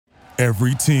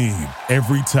Every team,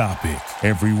 every topic,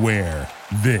 everywhere.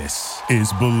 This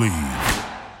is Believe.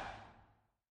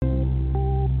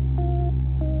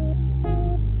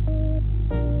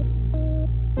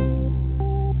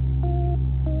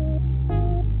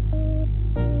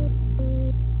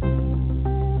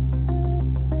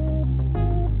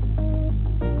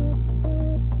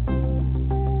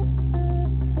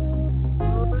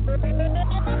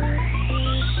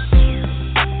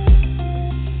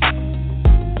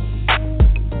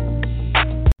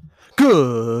 Good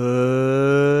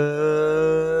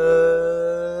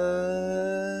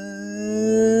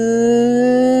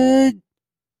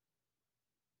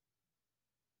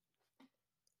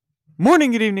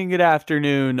morning, good evening, good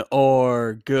afternoon,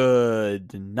 or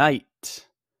good night.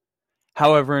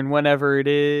 However and whenever it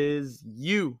is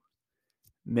you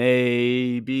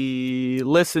may be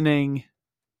listening,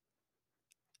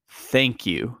 thank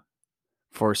you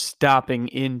for stopping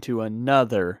into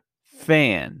another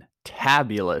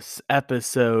fantabulous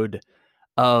episode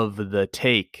of the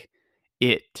Take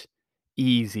It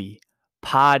Easy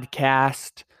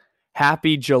podcast.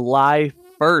 Happy July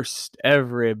 1st,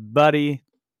 everybody.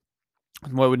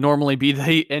 What would normally be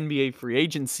the NBA free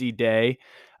agency day.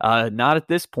 Not at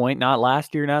this point, not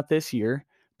last year, not this year,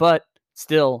 but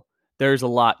still, there's a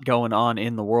lot going on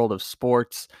in the world of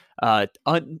sports.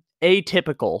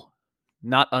 Atypical,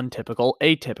 not untypical,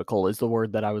 atypical is the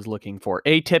word that I was looking for.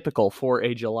 Atypical for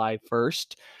a July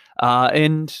 1st.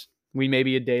 And we may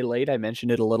be a day late. I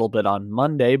mentioned it a little bit on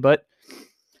Monday, but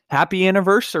happy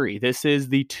anniversary. This is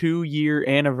the 2-year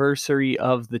anniversary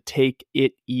of the Take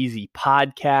It Easy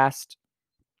podcast.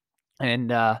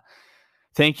 And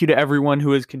thank you to everyone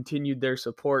who has continued their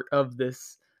support of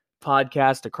this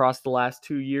podcast across the last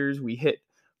 2 years. We hit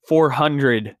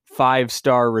 400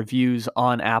 5-star reviews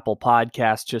on Apple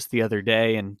Podcasts just the other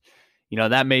day. And, you know,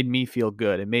 that made me feel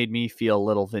good. It made me feel a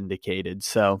little vindicated.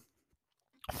 So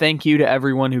thank you to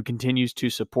everyone who continues to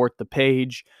support the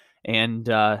page. And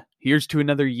here's to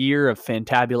another year of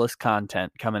fantabulous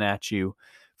content coming at you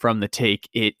from the Take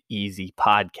It Easy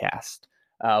podcast.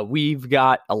 We've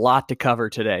got a lot to cover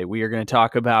today. We are going to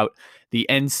talk about the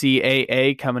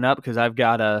NCAA coming up because I've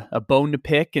got a bone to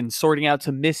pick and sorting out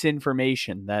some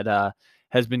misinformation that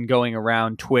has been going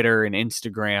around Twitter and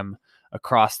Instagram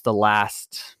across the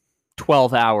last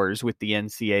 12 hours with the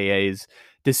NCAA's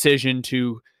decision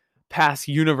to pass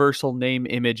universal name,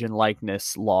 image, and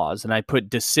likeness laws. And I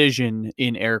put decision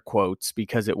in air quotes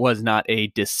because it was not a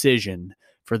decision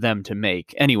for them to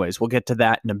make. Anyways, we'll get to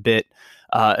that in a bit,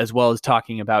 as well as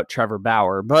talking about Trevor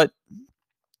Bauer. But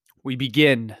we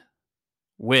begin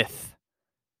with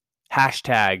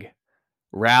hashtag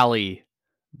Rally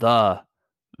the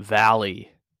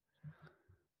Valley.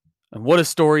 And what a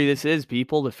story this is,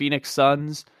 people. The Phoenix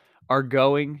Suns are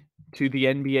going to the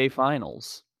NBA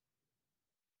Finals.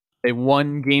 They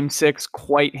won Game 6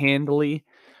 quite handily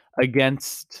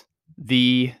against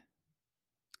the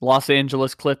Los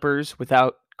Angeles Clippers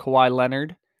without Kawhi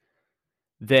Leonard.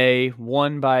 They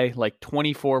won by like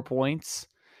 24 points,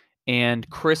 and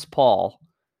Chris Paul,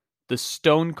 the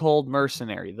stone cold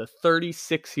mercenary, the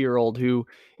 36-year-old who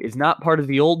is not part of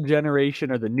the old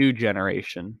generation or the new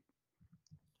generation,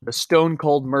 the stone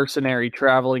cold mercenary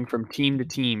traveling from team to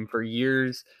team for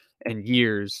years and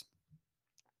years,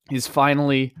 is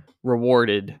finally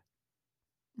rewarded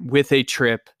with a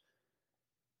trip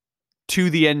to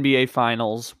the NBA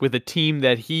Finals with a team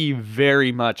that he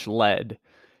very much led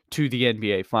to the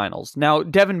NBA Finals. Now,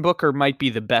 Devin Booker might be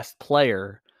the best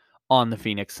player on the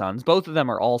Phoenix Suns. Both of them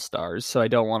are all-stars, so I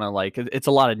don't want to it's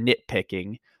a lot of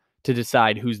nitpicking to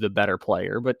decide who's the better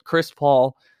player. But Chris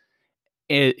Paul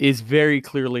is very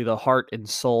clearly the heart and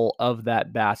soul of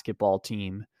that basketball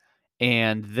team,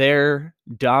 and their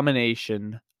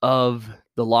domination of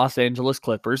the Los Angeles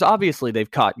Clippers. Obviously,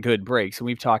 they've caught good breaks, and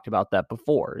we've talked about that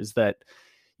before, is that,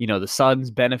 you know, the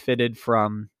Suns benefited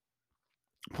from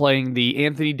playing the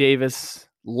Anthony Davis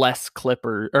less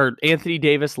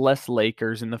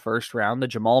Lakers in the first round, the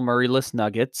Jamal Murray-less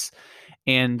Nuggets,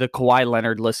 and the Kawhi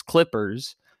Leonard-less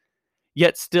Clippers.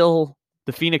 Yet still,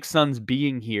 the Phoenix Suns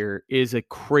being here is a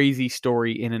crazy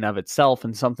story in and of itself,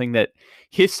 and something that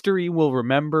history will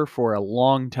remember for a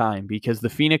long time, because the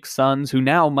Phoenix Suns, who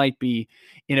now might be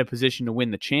in a position to win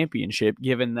the championship,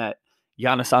 given that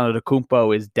Giannis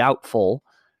Antetokounmpo is doubtful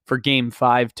for Game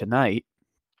 5 tonight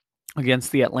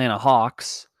against the Atlanta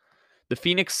Hawks, the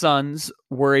Phoenix Suns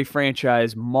were a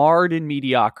franchise marred in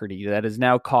mediocrity that has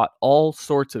now caught all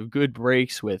sorts of good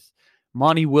breaks with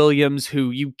Monty Williams,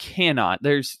 who you cannot,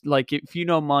 if you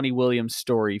know Monty Williams'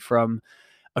 story from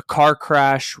a car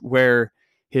crash where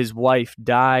his wife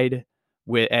died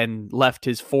and left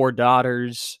his 4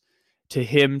 daughters, to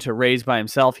him to raise by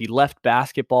himself. He left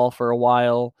basketball for a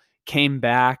while, came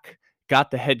back,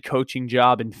 got the head coaching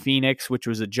job in Phoenix, which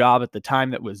was a job at the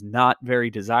time that was not very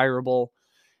desirable.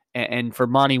 And for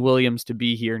Monty Williams to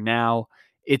be here now,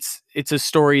 it's a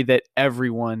story that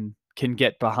everyone can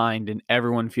get behind and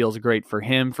everyone feels great for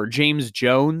him. For James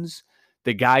Jones,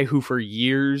 the guy who for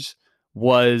years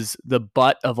was the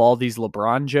butt of all these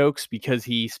LeBron jokes because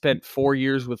he spent 4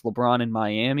 years with LeBron in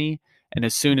Miami. And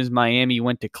as soon as Miami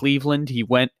went to Cleveland, he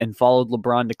went and followed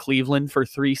LeBron to Cleveland for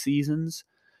 3 seasons.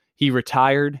 He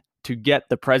retired to get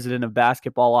the president of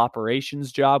basketball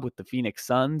operations job with the Phoenix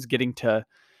Suns, getting to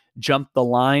jump the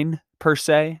line per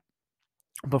se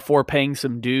before paying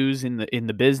some dues in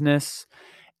the business.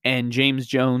 And James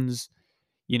Jones,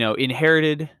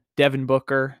 inherited Devin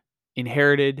Booker,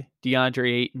 inherited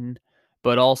DeAndre Ayton,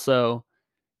 but also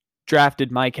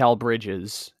drafted Mikal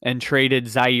Bridges and traded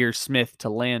Zaire Smith to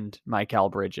land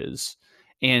Mikal Bridges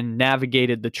and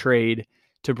navigated the trade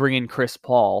to bring in Chris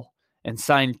Paul and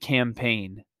signed Cam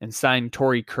Payne and signed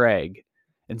Torrey Craig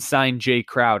and signed Jay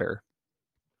Crowder.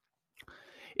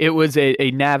 It was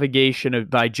a navigation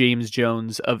by James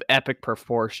Jones of epic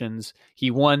proportions.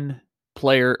 He won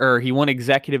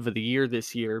Executive of the Year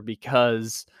this year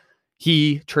because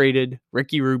he traded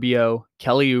Ricky Rubio,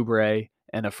 Kelly Oubre,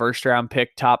 and a first-round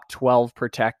pick, top 12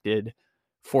 protected,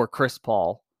 for Chris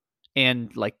Paul. And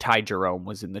Ty Jerome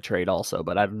was in the trade also,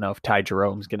 but I don't know if Ty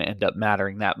Jerome's going to end up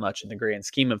mattering that much in the grand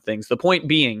scheme of things. The point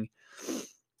being,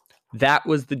 that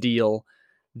was the deal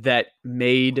that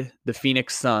made the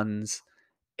Phoenix Suns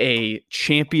a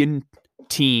champion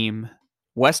team,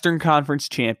 Western Conference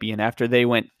champion, after they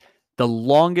went the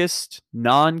longest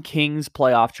non-Kings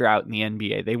playoff drought in the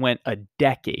NBA. They went a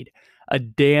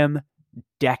damn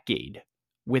decade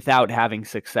without having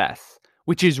success,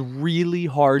 which is really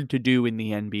hard to do in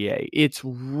the NBA. It's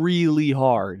really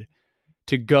hard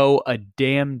to go a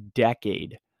damn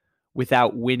decade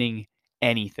without winning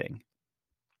anything.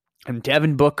 And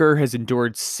Devin Booker has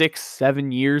endured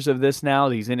 6-7 years of this now.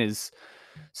 He's in his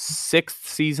 6th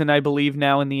season, I believe,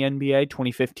 now in the NBA,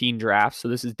 2015 draft. So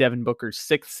this is Devin Booker's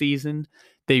 6th season.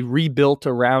 They rebuilt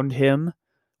around him,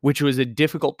 which was a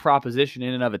difficult proposition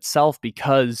in and of itself,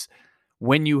 because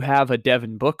when you have a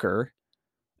Devin Booker,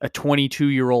 a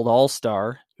 22-year-old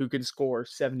all-star who can score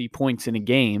 70 points in a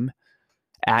game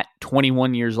at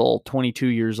 21 years old, 22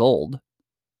 years old,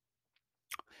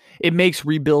 it makes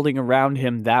rebuilding around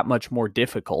him that much more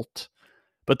difficult.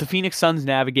 But the Phoenix Suns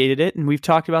navigated it, and we've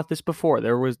talked about this before.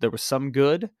 There was some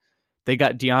good. They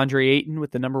got DeAndre Ayton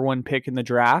with the number 1 pick in the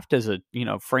draft as a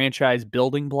franchise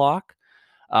building block.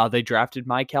 They drafted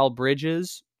Mikal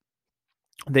Bridges.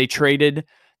 They traded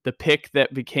the pick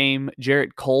that became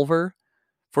Jarrett Culver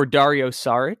for Dario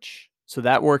Saric, so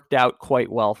that worked out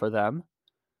quite well for them.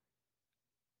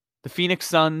 The Phoenix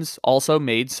Suns also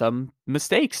made some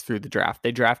mistakes through the draft.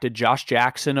 They drafted Josh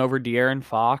Jackson over De'Aaron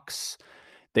Fox.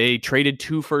 They traded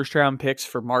 2 first-round picks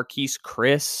for Marquise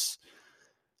Chris.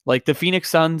 The Phoenix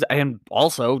Suns, and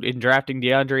also in drafting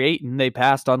DeAndre Ayton, they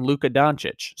passed on Luka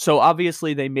Doncic. So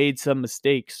obviously they made some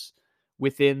mistakes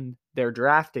within their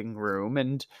drafting room,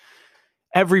 and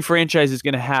every franchise is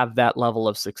going to have that level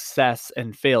of success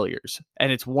and failures.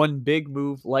 And it's one big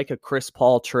move like a Chris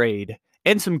Paul trade,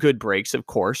 and some good breaks, of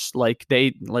course.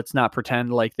 Let's not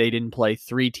pretend like they didn't play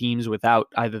 3 teams without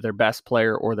either their best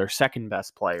player or their second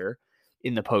best player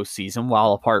in the postseason.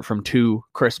 While apart from 2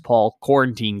 Chris Paul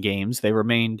quarantine games, they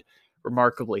remained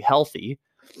remarkably healthy.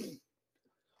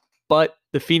 But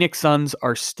the Phoenix Suns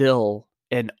are still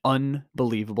an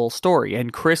unbelievable story.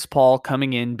 And Chris Paul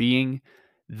coming in, being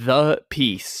the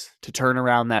piece to turn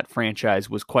around that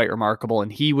franchise, was quite remarkable.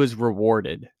 And he was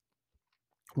rewarded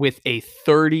with a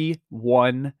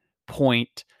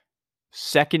 31-point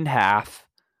second half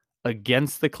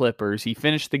against the Clippers. He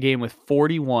finished the game with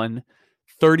 41.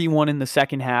 31 in the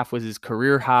second half was his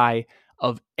career high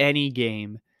of any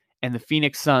game. And the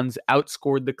Phoenix Suns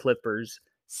outscored the Clippers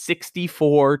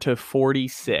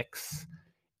 64-46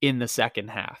 in the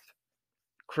second half.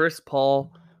 Chris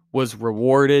Paul was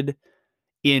rewarded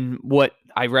in what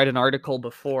I read an article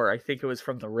before. I think it was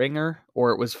from The Ringer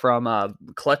or it was from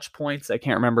Clutch Points. I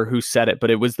can't remember who said it, but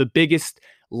it was the biggest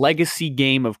legacy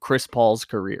game of Chris Paul's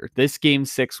career. This Game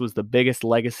 6 was the biggest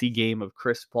legacy game of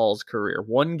Chris Paul's career.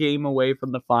 1 game away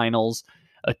from the finals,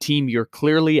 a team you're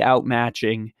clearly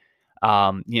outmatching.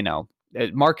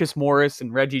 Marcus Morris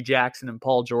and Reggie Jackson and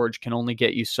Paul George can only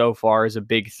get you so far as a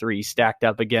big 3 stacked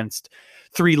up against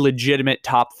 3 legitimate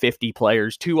top 50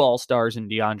 players, 2 all-stars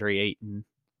and DeAndre Ayton,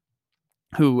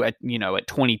 who at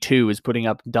 22 is putting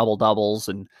up double doubles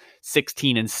and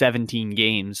 16 and 17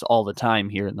 games all the time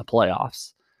here in the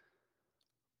playoffs.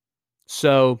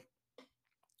 So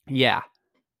Yeah.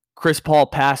 Chris Paul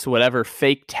passed whatever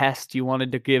fake test you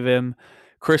wanted to give him.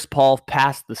 Chris Paul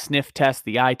passed the sniff test,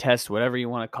 the eye test, whatever you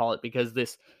want to call it, because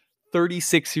this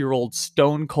 36-year-old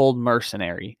stone cold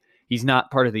mercenary, he's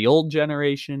not part of the old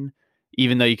generation,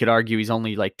 even though you could argue he's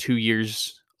only like 2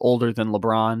 years older than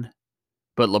LeBron.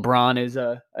 But LeBron is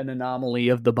an anomaly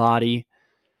of the body.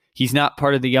 He's not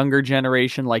part of the younger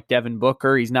generation like Devin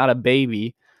Booker. He's not a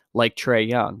baby like Trae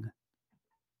Young.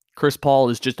 Chris Paul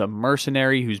is just a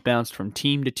mercenary who's bounced from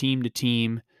team to team to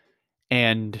team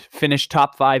and finished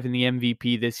top 5 in the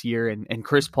MVP this year. And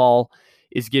Chris Paul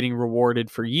is getting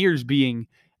rewarded for years being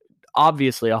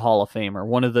obviously a Hall of Famer,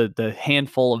 one of the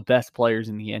handful of best players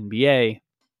in the NBA,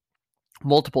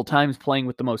 multiple times playing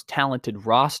with the most talented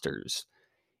rosters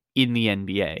in the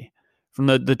NBA. From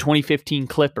the 2015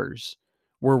 Clippers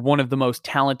were one of the most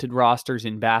talented rosters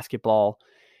in basketball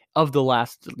of the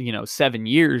last 7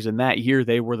 years, and that year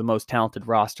they were the most talented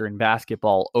roster in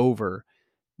basketball over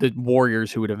the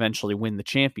Warriors, who would eventually win the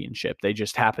championship. They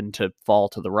just happened to fall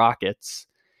to the Rockets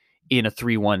in a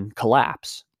 3-1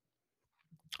 collapse.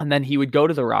 And then he would go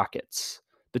to the Rockets.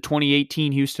 The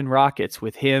 2018 Houston Rockets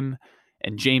with him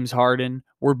and James Harden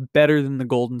were better than the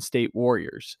Golden State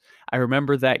Warriors. I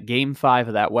remember that Game 5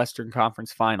 of that Western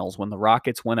Conference Finals when the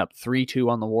Rockets went up 3-2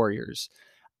 on the Warriors.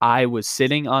 I was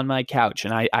sitting on my couch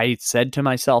and I said to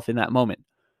myself in that moment,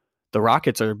 the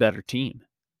Rockets are a better team.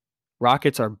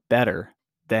 Rockets are better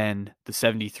than the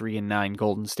 73-9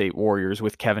 Golden State Warriors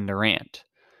with Kevin Durant.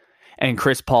 And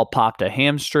Chris Paul popped a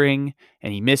hamstring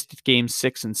and he missed games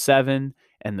 6 and 7,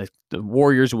 and the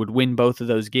Warriors would win both of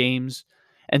those games.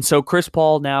 And so Chris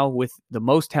Paul, now with the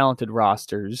most talented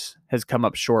rosters, has come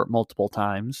up short multiple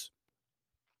times.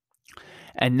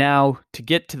 And now to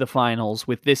get to the finals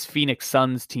with this Phoenix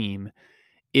Suns team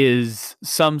is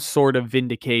some sort of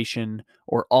vindication,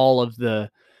 or all of the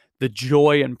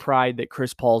joy and pride that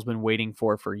Chris Paul's been waiting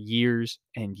for years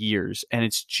and years. And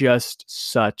it's just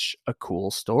such a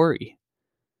cool story.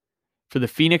 For the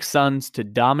Phoenix Suns to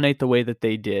dominate the way that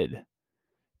they did,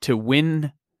 to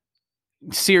win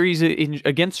series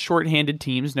against shorthanded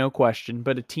teams, no question,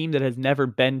 but a team that has never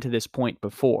been to this point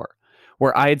before,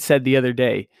 where I had said the other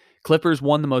day, Clippers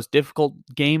won the most difficult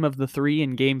game of the 3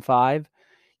 in Game 5.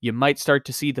 You might start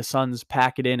to see the Suns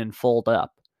pack it in and fold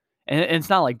up. And it's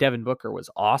not like Devin Booker was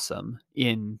awesome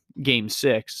in Game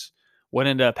 6. What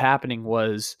ended up happening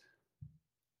was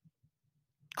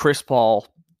Chris Paul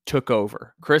took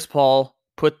over. Chris Paul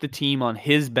put the team on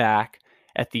his back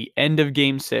at the end of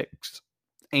Game 6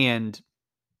 and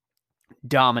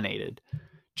dominated.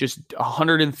 Just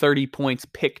 130 points,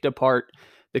 picked apart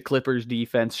the Clippers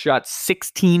defense, shot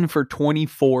 16 for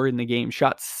 24 in the game,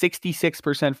 shot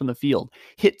 66% from the field,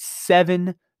 hit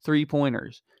 7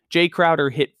 3-pointers. Jay Crowder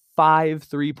hit 5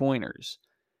 3-pointers.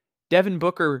 Devin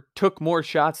Booker took more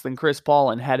shots than Chris Paul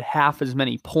and had half as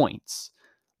many points.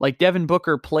 Like, Devin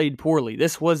Booker played poorly.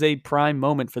 This was a prime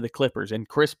moment for the Clippers, and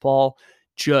Chris Paul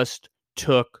just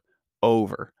took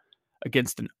over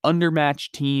against an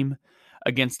undermatched team,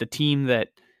 against a team that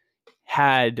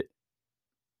had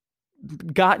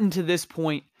gotten to this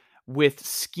point with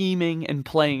scheming and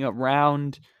playing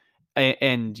around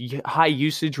and high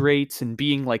usage rates and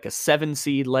being like a 7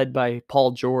 seed led by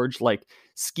Paul George, like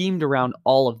schemed around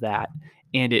all of that.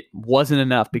 And it wasn't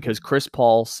enough because Chris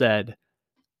Paul said,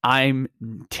 I'm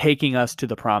taking us to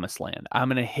the promised land. I'm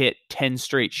going to hit 10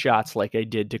 straight shots like I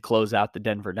did to close out the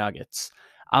Denver Nuggets.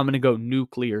 I'm going to go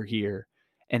nuclear here,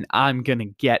 and I'm going to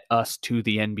get us to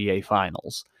the NBA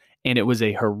Finals. And it was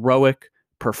a heroic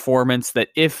performance that,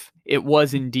 if it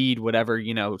was indeed whatever,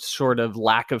 sort of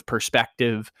lack of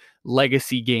perspective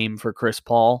legacy game for Chris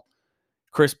Paul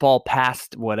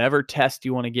passed whatever test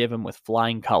you want to give him with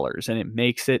flying colors, and it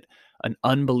makes it an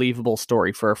unbelievable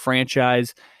story for a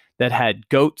franchise that had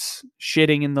goats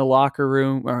shitting in the locker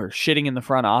room, or shitting in the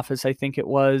front office, I think it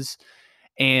was,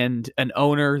 and an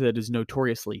owner that is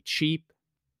notoriously cheap,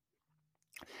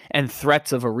 and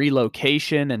threats of a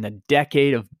relocation and a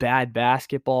decade of bad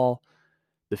basketball.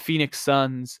 The Phoenix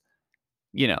Suns,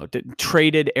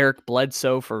 traded Eric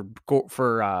Bledsoe for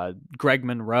Greg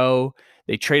Monroe.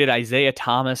 They traded Isaiah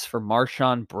Thomas for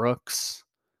Marshawn Brooks.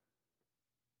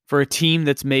 For a team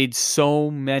that's made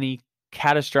so many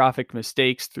catastrophic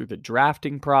mistakes through the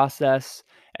drafting process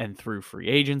and through free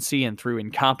agency and through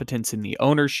incompetence in the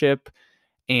ownership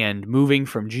and moving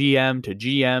from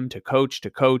GM to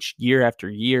coach year after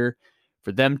year,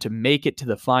 for them to make it to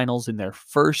the finals in their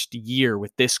first year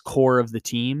with this core of the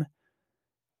team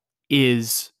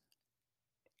is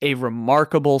a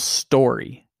remarkable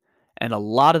story. And a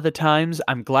lot of the times,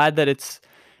 I'm glad that it's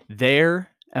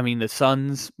there I mean, the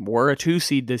Suns were a 2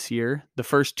 seed this year, the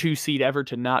first 2 seed ever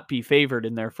to not be favored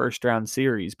in their first round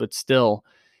series, but still,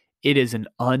 it is an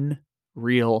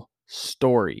unreal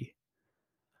story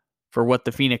for what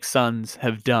the Phoenix Suns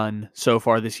have done so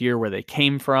far this year, where they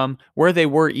came from, where they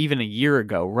were even a year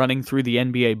ago, running through the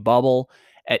NBA bubble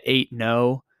at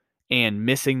 8-0 and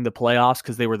missing the playoffs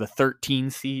because they were the 13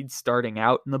 seed starting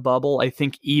out in the bubble. I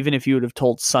think even if you would have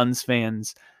told Suns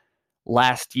fans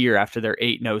last year after their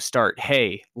 8-0 start,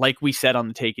 hey, like we said on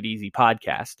the Take It Easy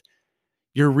podcast,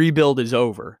 your rebuild is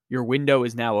over. Your window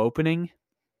is now opening.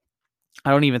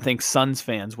 I don't even think Suns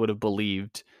fans would have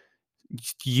believed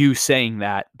you saying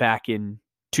that back in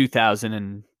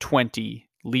 2020,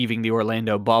 leaving the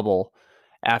Orlando bubble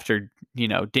after,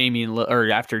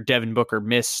 after Devin Booker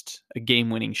missed a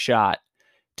game-winning shot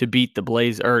to beat the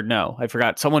Blazers. Or no, I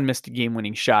forgot. Someone missed a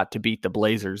game-winning shot to beat the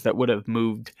Blazers that would have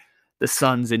moved the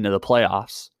Suns into the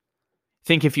playoffs. I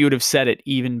think if you would have said it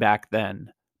even back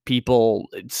then,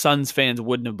 Suns fans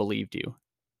wouldn't have believed you.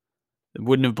 They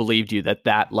wouldn't have believed you that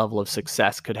that level of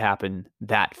success could happen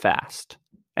that fast.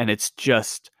 And it's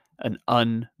just an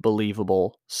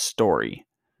unbelievable story.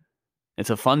 It's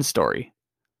a fun story.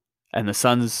 And the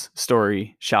Suns'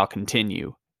 story shall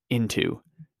continue into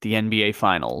the NBA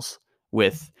Finals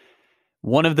with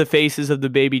one of the faces of the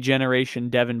baby generation,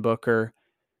 Devin Booker.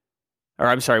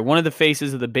 One of the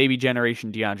faces of the baby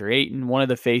generation, DeAndre Ayton. One of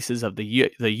the faces of the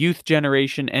youth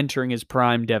generation entering his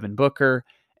prime, Devin Booker.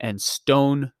 And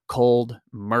stone cold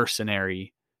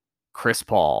mercenary, Chris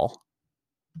Paul.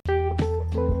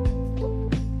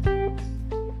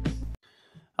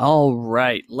 All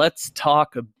right, let's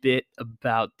talk a bit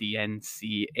about the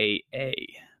NCAA,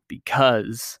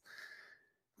 because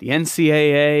the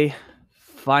NCAA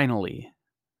finally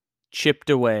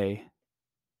chipped away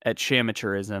at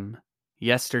amateurism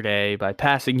yesterday by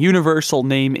passing universal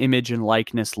name, image, and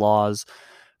likeness laws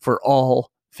for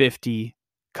all 50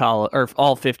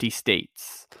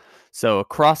 states. So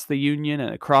across the union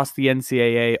and across the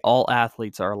NCAA, all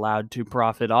athletes are allowed to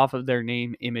profit off of their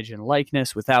name, image, and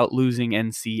likeness without losing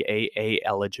NCAA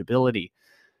eligibility.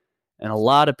 And a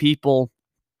lot of people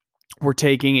were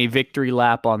taking a victory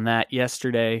lap on that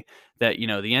yesterday, that, the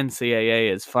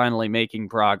NCAA is finally making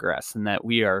progress and that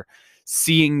we are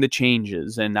seeing the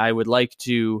changes. And I would like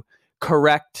to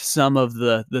correct some of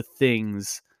the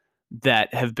things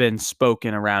that have been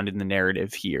spoken around in the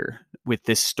narrative here with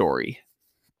this story.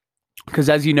 Because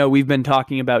as you know, we've been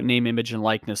talking about name, image, and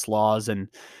likeness laws and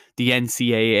the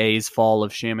NCAA's fall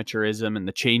of amateurism and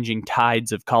the changing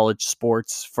tides of college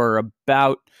sports for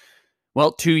about,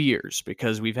 2 years,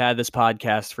 because we've had this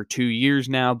podcast for 2 years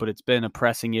now, but it's been a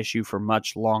pressing issue for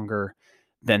much longer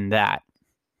than that.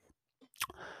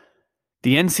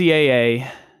 The NCAA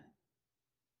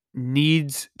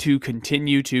needs to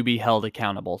continue to be held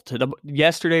accountable.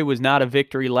 Yesterday was not a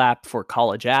victory lap for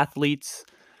college athletes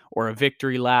or a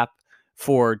victory lap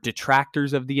for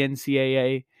detractors of the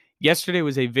NCAA. Yesterday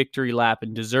was a victory lap,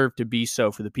 and deserved to be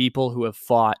so, for the people who have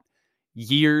fought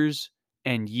years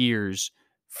and years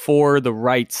for the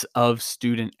rights of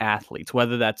student athletes,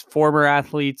 whether that's former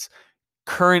athletes,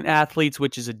 current athletes,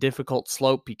 which is a difficult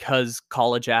slope because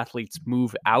college athletes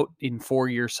move out in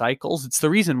 4-year cycles. It's the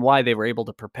reason why they were able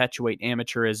to perpetuate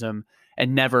amateurism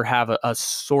and never have a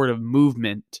sort of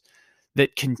movement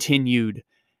that continued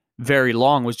very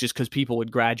long, was just because people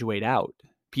would graduate out.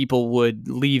 People would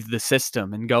leave the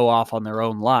system and go off on their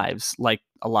own lives, like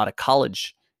a lot of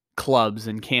college clubs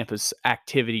and campus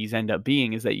activities end up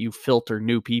being, is that you filter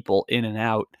new people in and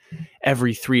out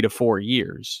every 3 to 4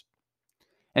 years.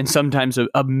 And sometimes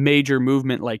a major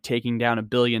movement like taking down $1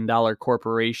 billion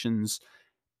corporation's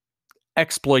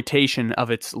exploitation of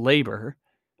its labor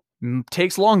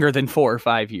takes longer than 4 or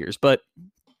 5 years. But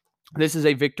this is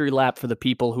a victory lap for the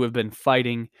people who have been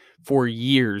fighting for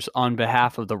years on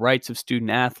behalf of the rights of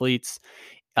student athletes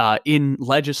in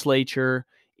legislature,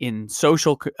 in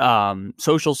social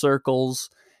circles,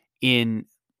 in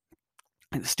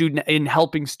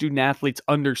helping student athletes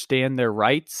understand their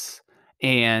rights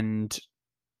and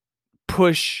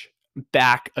push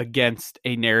back against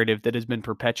a narrative that has been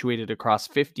perpetuated across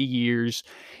 50 years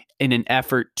in an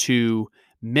effort to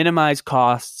minimize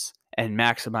costs and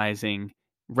maximizing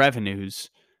revenues,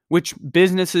 which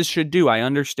businesses should do. I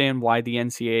understand why the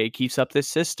NCAA keeps up this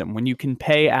system. When you can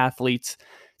pay athletes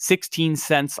 16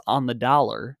 cents on the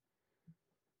dollar,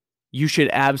 you should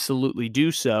absolutely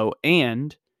do so,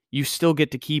 and you still get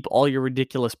to keep all your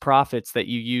ridiculous profits that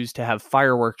you use to have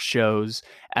fireworks shows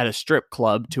at a strip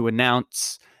club to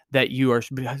announce that you are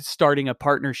starting a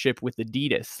partnership with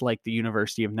Adidas, like the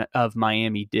University of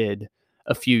Miami did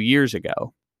a few years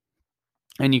ago.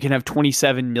 And you can have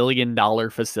 $27 million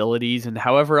facilities and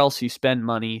however else you spend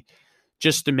money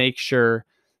just to make sure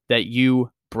that you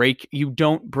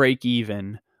don't break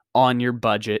even on your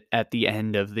budget at the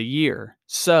end of the year.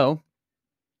 So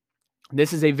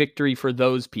this is a victory for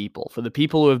those people, for the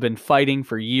people who have been fighting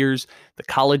for years, the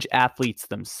college athletes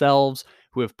themselves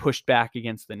who have pushed back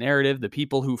against the narrative, the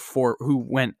people who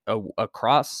went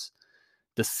across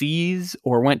the seas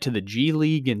or went to the G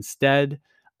League instead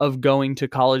of going to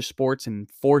college sports and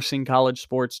forcing college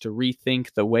sports to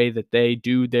rethink the way that they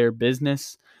do their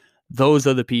business. Those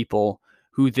are the people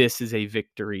who this is a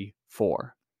victory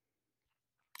for.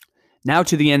 Now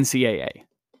to the NCAA.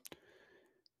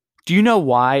 Do you know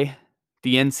why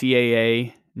the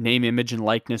NCAA name, image, and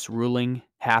likeness ruling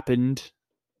happened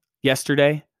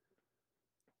yesterday?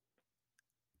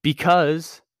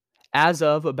 Because as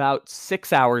of about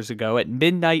 6 hours ago at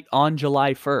midnight on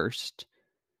July 1st,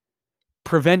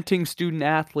 preventing student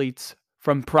athletes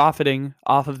from profiting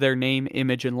off of their name,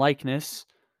 image, and likeness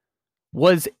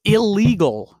was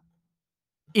illegal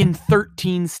in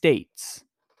 13 states.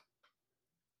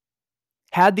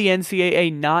 Had the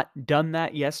NCAA not done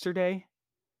that yesterday,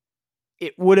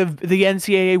 the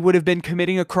NCAA would have been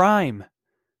committing a crime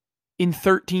in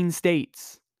 13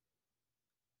 states.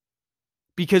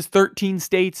 Because 13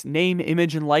 states name,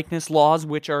 image, and likeness laws,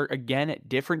 which are, again, at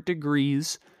different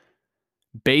degrees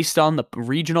based on the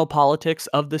regional politics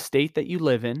of the state that you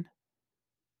live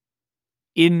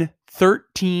in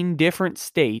 13 different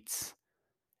states,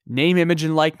 name, image,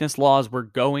 and likeness laws were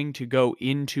going to go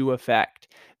into effect.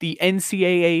 The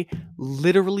NCAA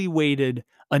literally waited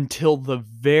until the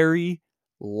very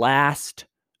last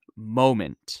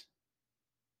moment.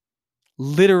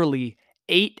 Literally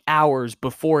 8 hours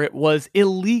before it was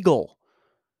illegal.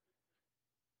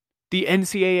 The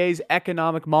NCAA's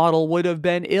economic model would have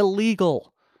been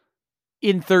illegal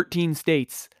in 13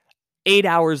 states 8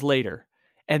 hours later.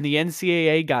 And the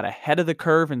NCAA got ahead of the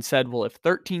curve and said, well, if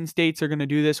 13 states are going to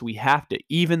do this, we have to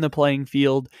even the playing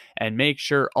field and make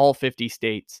sure all 50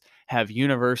 states have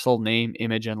universal name,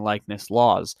 image, and likeness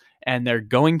laws. And they're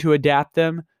going to adapt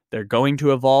them, they're going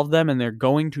to evolve them, and they're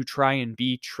going to try and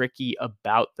be tricky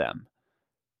about them.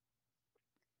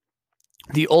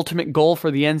 The ultimate goal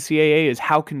for the NCAA is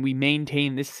how can we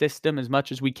maintain this system as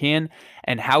much as we can,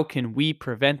 and how can we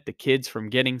prevent the kids from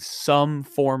getting some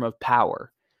form of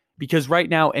power? Because right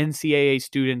now, NCAA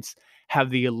students have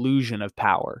the illusion of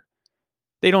power.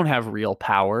 They don't have real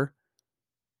power.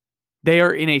 They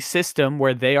are in a system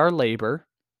where they are labor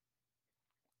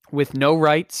with no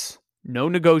rights, no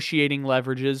negotiating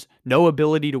leverages, no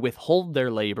ability to withhold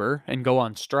their labor and go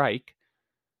on strike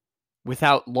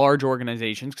without large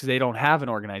organizations because they don't have an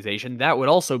organization. That would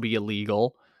also be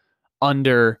illegal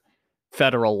under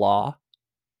federal law,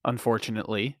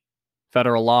 unfortunately.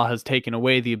 Federal law has taken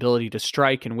away the ability to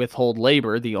strike and withhold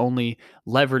labor, the only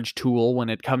leverage tool when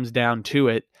it comes down to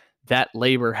it that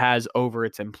labor has over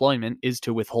its employment is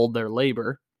to withhold their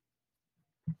labor.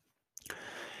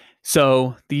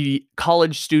 So the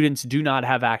college students do not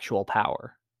have actual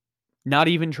power. Not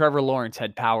even Trevor Lawrence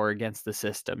had power against the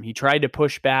system. He tried to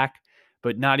push back,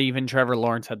 but not even Trevor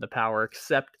Lawrence had the power,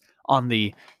 except on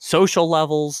the social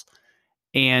levels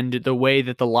and the way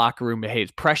that the locker room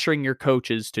behaves. Pressuring your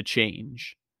coaches to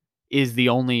change is the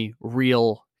only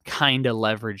real kind of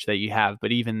leverage that you have.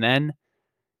 But even then,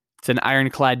 it's an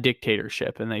ironclad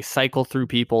dictatorship, and they cycle through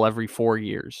people every 4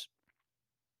 years.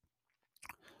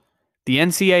 The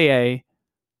NCAA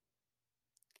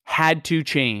had to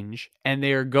change, and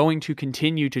they are going to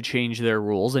continue to change their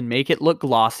rules and make it look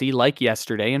glossy like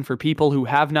yesterday. And for people who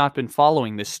have not been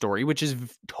following this story, which is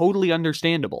totally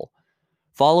understandable,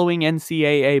 following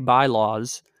NCAA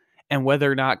bylaws and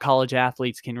whether or not college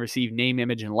athletes can receive name,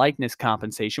 image, and likeness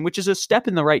compensation, which is a step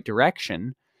in the right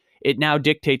direction. It now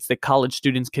dictates that college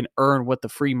students can earn what the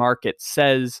free market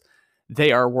says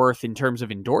they are worth in terms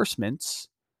of endorsements.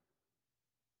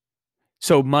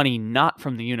 So money not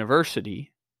from the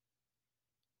university.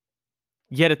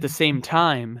 Yet at the same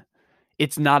time,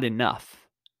 it's not enough.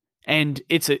 And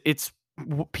it's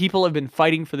people have been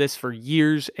fighting for this for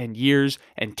years and years,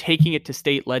 and taking it to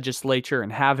state legislature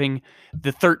and having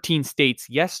the 13 states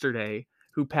yesterday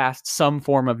who passed some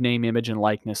form of name, image, and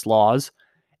likeness laws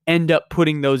end up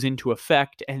putting those into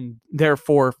effect, and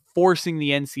therefore forcing the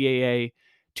NCAA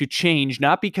to change,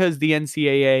 not because the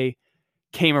NCAA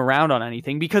came around on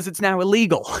anything, because it's now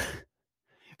illegal.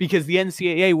 Because the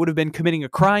NCAA would have been committing a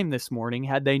crime this morning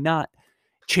had they not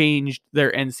changed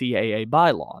their NCAA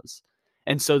bylaws.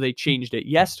 And so they changed it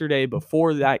yesterday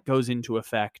before that goes into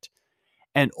effect.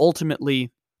 And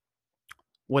ultimately,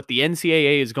 what the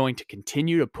NCAA is going to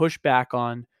continue to push back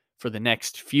on for the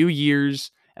next few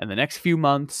years And the next few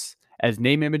months, as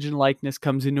name, image, and likeness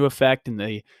comes into effect and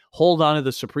they hold on to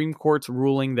the Supreme Court's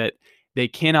ruling that they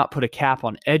cannot put a cap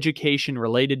on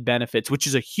education-related benefits, which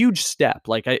is a huge step.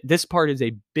 This part is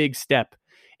a big step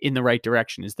in the right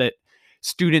direction, is that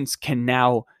students can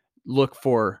now look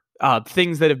for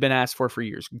things that have been asked for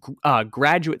years.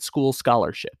 Graduate school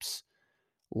scholarships,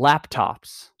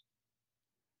 laptops,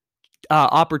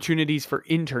 opportunities for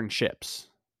internships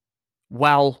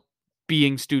while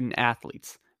being student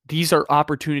athletes. These are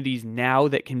opportunities now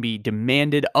that can be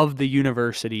demanded of the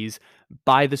universities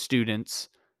by the students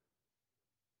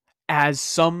as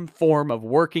some form of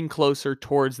working closer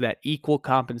towards that equal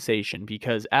compensation.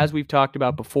 Because as we've talked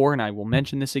about before, and I will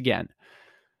mention this again,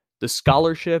 the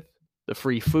scholarship, the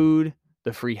free food,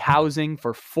 the free housing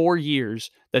for 4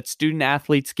 years that student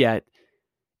athletes get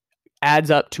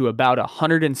adds up to about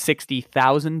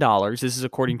 $160,000. This is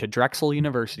according to Drexel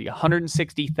University,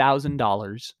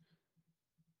 $160,000.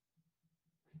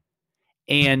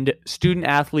 And student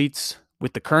athletes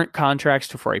with the current contracts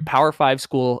for a Power 5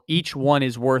 school, each one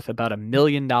is worth about $1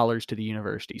 million to the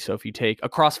university. So if you take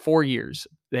across 4 years,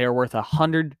 they are worth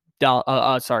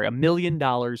 $1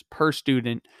 million per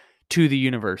student to the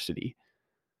university.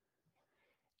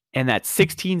 And that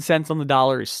 16 cents on the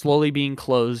dollar is slowly being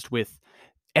closed with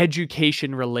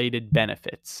education-related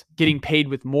benefits, getting paid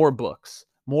with more books,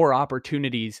 more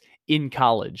opportunities in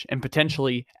college, and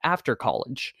potentially after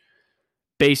college,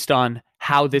 based on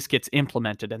how this gets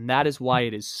implemented. And that is why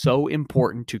it is so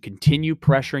important to continue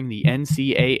pressuring the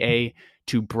NCAA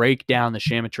to break down the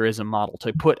shamateurism model,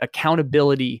 to put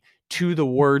accountability to the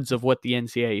words of what the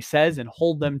NCAA says and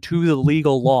hold them to the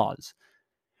legal laws,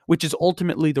 which is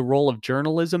ultimately the role of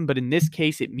journalism. But in this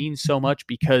case, it means so much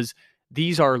because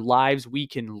these are lives we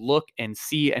can look and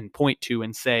see and point to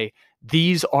and say,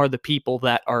 these are the people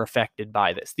that are affected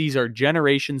by this. These are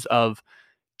generations of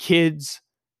kids,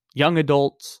 young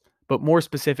adults, but more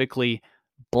specifically,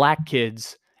 Black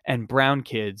kids and brown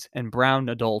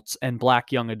adults and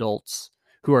Black young adults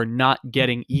who are not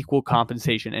getting equal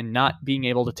compensation and not being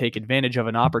able to take advantage of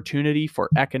an opportunity for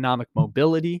economic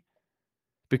mobility,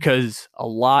 because a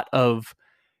lot of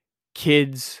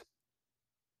kids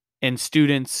and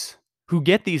students who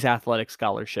get these athletic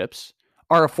scholarships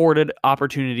are afforded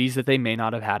opportunities that they may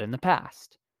not have had in the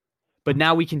past. But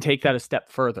now we can take that a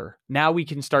step further. Now we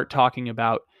can start talking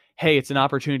about, hey, it's an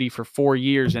opportunity for 4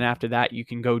 years, and after that, you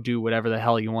can go do whatever the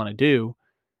hell you want to do.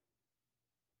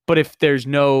 But if there's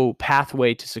no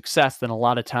pathway to success, then a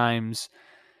lot of times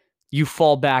you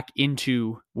fall back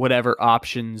into whatever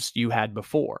options you had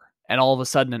before. And all of a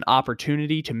sudden, an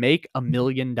opportunity to make $1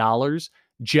 million,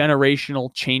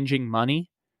 generational changing money,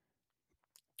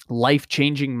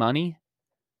 life-changing money,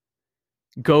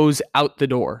 goes out the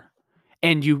door.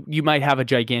 And you might have a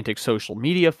gigantic social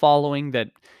media following that,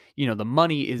 the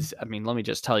money is, let me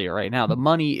just tell you right now, the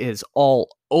money is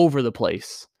all over the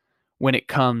place when it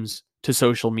comes to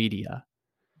social media.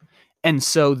 And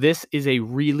so this is a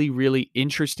really, really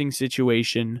interesting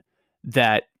situation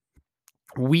that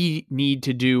we need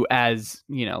to do as,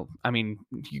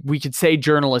 we could say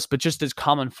journalists, but just as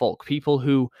common folk, people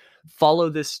who follow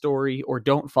this story or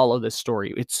don't follow this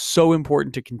story. It's so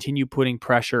important to continue putting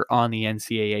pressure on the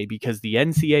NCAA, because the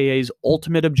NCAA's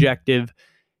ultimate objective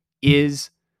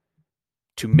is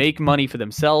to make money for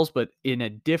themselves, but in a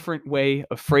different way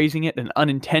of phrasing it, an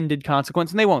unintended consequence.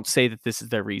 And they won't say that this is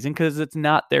their reason because it's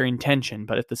not their intention.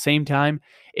 But at the same time,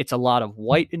 it's a lot of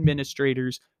white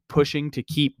administrators pushing to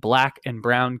keep Black and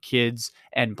brown kids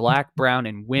and Black, brown,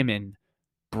 and women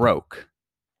broke.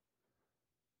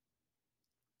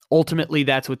 Ultimately,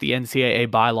 that's what the NCAA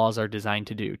bylaws are designed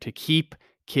to do, to keep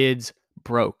kids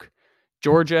broke.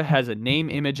 Georgia has a name,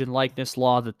 image, and likeness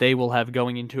law that they will have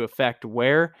going into effect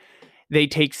where they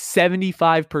take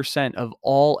 75% of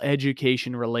all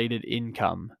education-related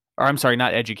income, or I'm sorry,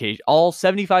 not education, all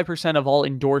 75% of all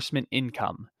endorsement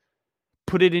income,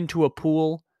 put it into a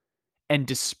pool and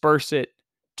disperse it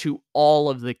to all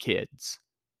of the kids.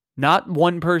 Not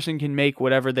one person can make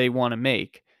whatever they want to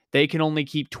make. They can only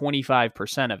keep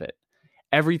 25% of it.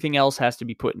 Everything else has to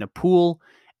be put in a pool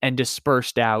and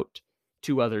dispersed out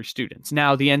to other students.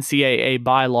 Now, the NCAA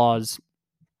bylaws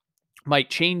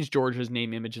might change Georgia's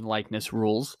name, image, and likeness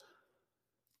rules,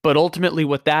 but ultimately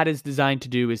what that is designed to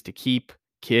do is to keep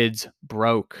kids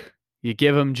broke. You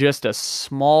give them just a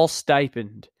small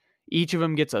stipend. Each of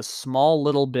them gets a small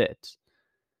little bit,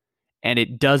 and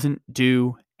it doesn't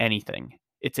do anything.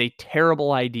 It's a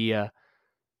terrible idea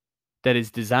that is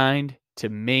designed to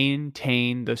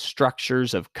maintain the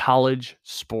structures of college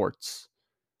sports,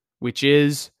 which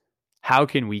is, how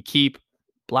can we keep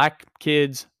Black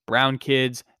kids, brown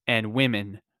kids, and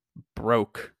women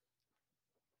broke?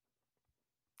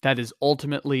 That is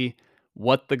ultimately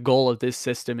what the goal of this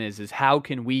system is how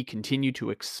can we continue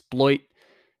to exploit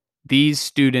these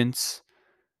students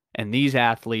and these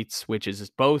athletes, which is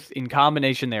both in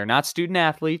combination. They are not student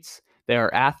athletes. They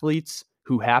are athletes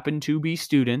who happen to be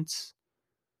students.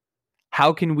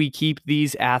 How can we keep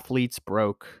these athletes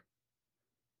broke?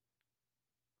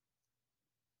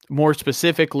 More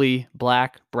specifically,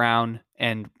 black, brown,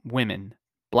 and women.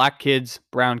 Black kids,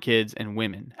 brown kids, and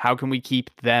women. How can we keep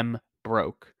them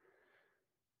broke?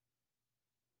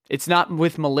 It's not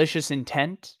with malicious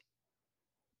intent,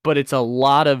 but it's a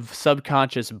lot of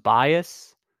subconscious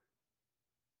bias.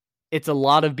 It's a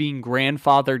lot of being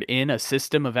grandfathered in a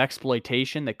system of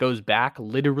exploitation that goes back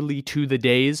literally to the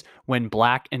days when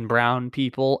black and brown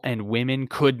people and women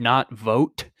could not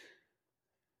vote.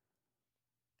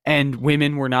 And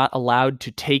women were not allowed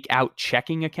to take out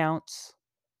checking accounts,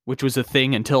 which was a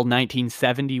thing until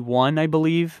 1971, I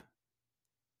believe.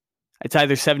 It's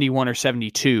either 71 or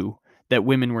 72 that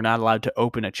women were not allowed to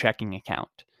open a checking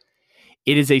account.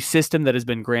 It is a system that has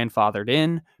been grandfathered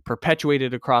in,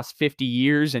 perpetuated across 50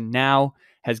 years, and now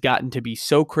has gotten to be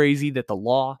so crazy that the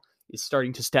law is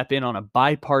starting to step in on a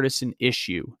bipartisan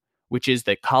issue, which is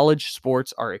that college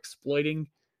sports are exploiting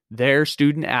their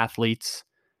student athletes,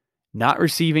 not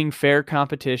receiving fair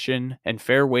competition and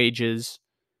fair wages,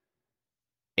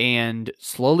 and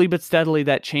slowly but steadily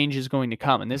that change is going to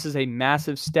come. And this is a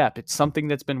massive step. It's something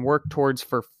that's been worked towards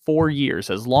for 4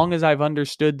 years. As long as I've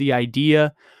understood the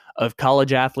idea of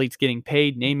college athletes getting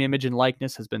paid, name, image, and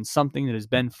likeness has been something that has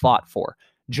been fought for.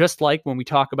 Just like when we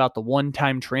talk about the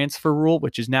one-time transfer rule,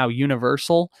 which is now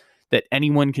universal, that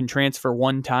anyone can transfer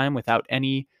one time without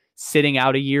any sitting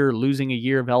out a year, losing a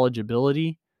year of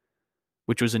eligibility,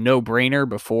 which was a no-brainer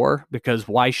before, because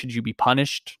why should you be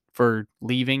punished for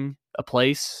leaving a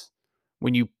place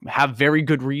when you have very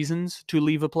good reasons to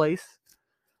leave a place?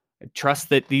 I trust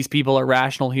that these people are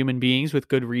rational human beings with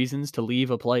good reasons to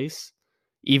leave a place.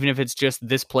 Even if it's just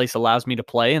this place allows me to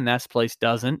play and this place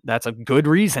doesn't, that's a good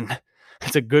reason.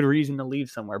 It's a good reason to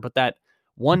leave somewhere. But that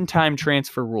one-time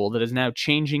transfer rule that is now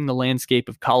changing the landscape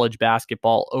of college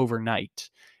basketball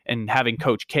overnight, and having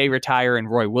Coach K retire and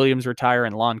Roy Williams retire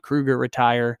and Lon Kruger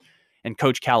retire and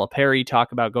Coach Calipari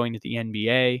talk about going to the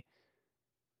NBA.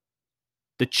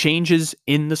 The changes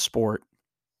in the sport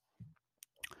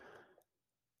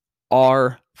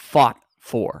are fought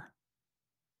for.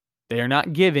 They are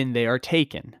not given, they are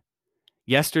taken.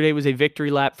 Yesterday was a victory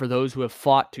lap for those who have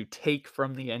fought to take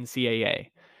from the NCAA.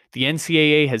 The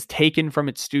NCAA has taken from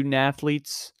its student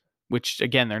athletes, which,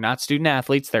 again, they're not student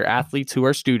athletes, they're athletes who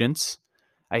are students.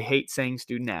 I hate saying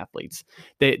student athletes.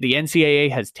 The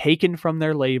NCAA has taken from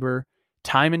their labor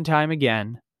time and time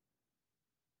again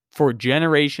for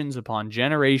generations upon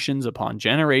generations upon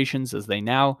generations, as they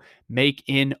now make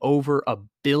in over $1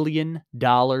 billion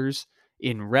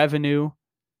in revenue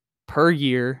per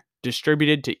year,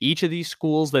 distributed to each of these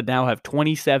schools that now have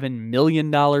 $27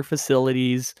 million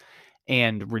facilities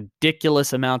and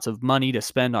ridiculous amounts of money to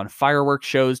spend on fireworks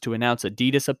shows to announce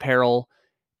Adidas apparel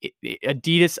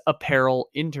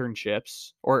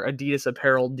internships, or Adidas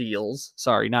apparel deals.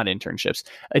 Sorry, not internships.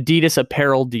 Adidas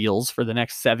apparel deals for the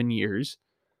next 7 years.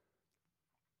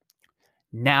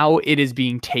 Now it is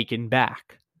being taken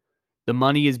back. The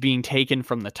money is being taken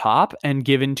from the top and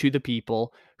given to the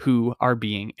people who are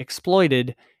being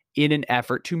exploited in an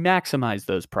effort to maximize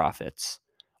those profits.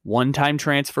 One-time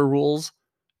transfer rules,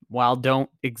 while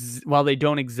they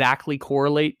don't exactly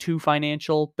correlate to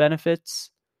financial benefits,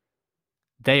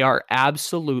 they are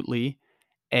absolutely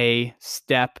a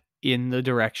step in the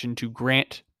direction to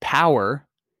grant power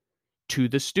to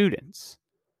the students.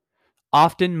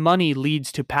 Often money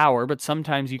leads to power, but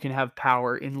sometimes you can have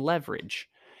power in leverage.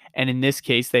 And in this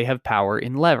case, they have power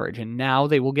in leverage. And now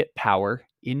they will get power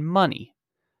in money.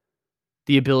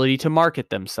 The ability to market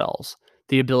themselves.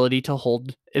 The ability to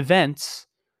hold events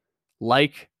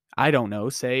like, I don't know,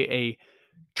 say a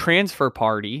transfer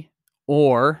party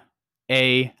or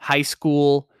a high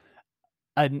school,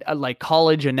 like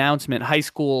college announcement, high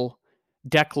school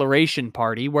declaration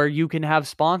party where you can have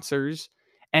sponsors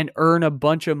and earn a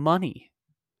bunch of money.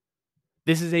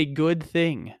 This is a good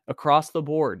thing across the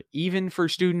board, even for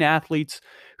student athletes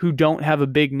who don't have a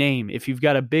big name. If you've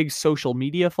got a big social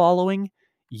media following,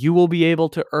 you will be able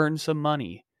to earn some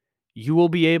money. You will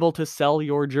be able to sell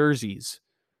your jerseys.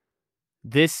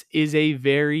 This is a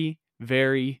very,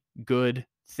 very good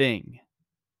thing.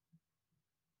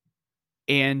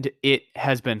 And it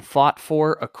has been fought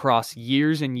for across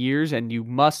years and years, and you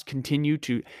must continue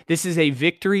to. This is a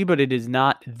victory, but it is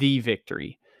not the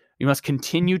victory. We must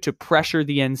continue to pressure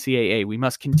the NCAA. We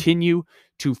must continue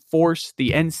to force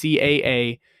the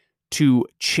NCAA to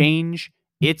change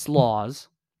its laws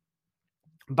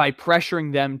by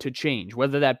pressuring them to change,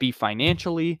 whether that be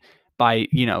financially, by,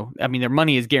 their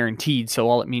money is guaranteed, so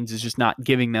all it means is just not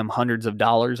giving them hundreds of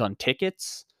dollars on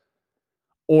tickets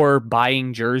or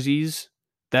buying jerseys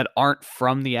that aren't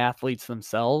from the athletes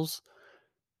themselves.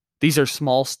 These are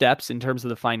small steps in terms of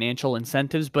the financial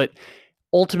incentives, but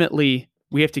ultimately,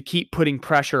 we have to keep putting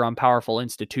pressure on powerful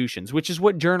institutions, which is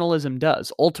what journalism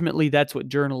does. Ultimately, that's what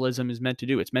journalism is meant to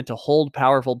do. It's meant to hold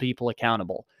powerful people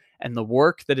accountable. And the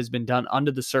work that has been done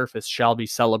under the surface shall be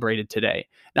celebrated today.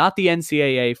 Not the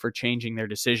NCAA for changing their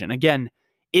decision. Again,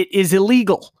 it is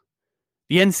illegal.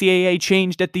 The NCAA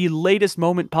changed at the latest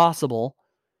moment possible.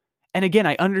 And again,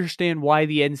 I understand why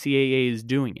the NCAA is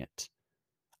doing it.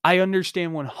 I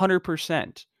understand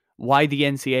 100% why the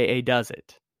NCAA does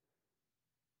it.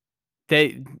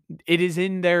 It is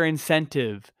in their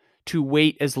incentive to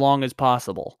wait as long as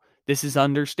possible. This is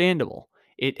understandable.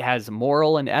 It has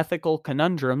moral and ethical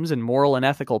conundrums and moral and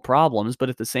ethical problems, but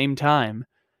at the same time,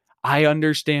 I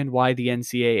understand why the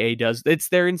NCAA does. It's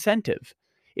their incentive.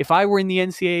 If I were in the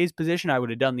NCAA's position, I would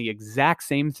have done the exact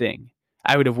same thing.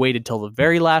 I would have waited till the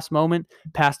very last moment,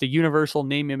 passed a universal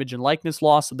name, image, and likeness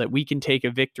law so that we can take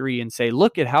a victory and say,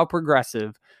 look at how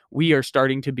progressive we are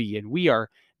starting to be, and we are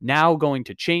now going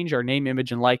to change our name,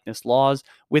 image, and likeness laws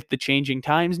with the changing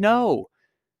times. No,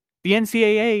 the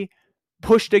NCAA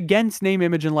pushed against name,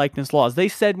 image, and likeness laws. They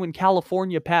said when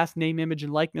California passed name, image,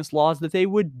 and likeness laws that they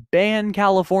would ban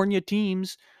California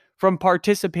teams from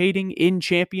participating in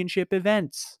championship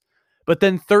events. But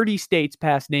then 30 states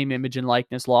passed name, image, and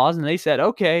likeness laws, and they said,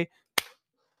 okay,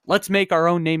 let's make our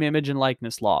own name, image, and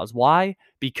likeness laws. Why?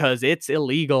 Because it's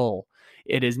illegal.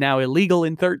 It is now illegal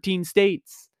in 13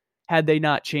 states had they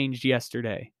not changed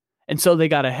yesterday. And so they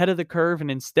got ahead of the curve, and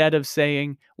instead of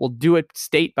saying, we'll do it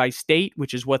state by state,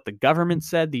 which is what the government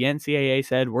said, the NCAA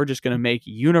said, we're just going to make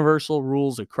universal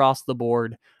rules across the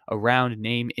board around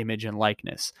name, image, and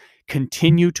likeness.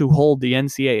 Continue to hold the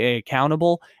NCAA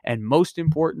accountable, and most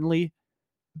importantly,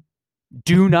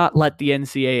 do not let the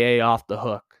NCAA off the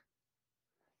hook.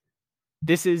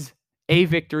 This is a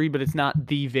victory, but it's not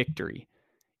the victory.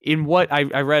 In what I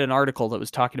read an article that was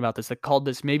talking about this that called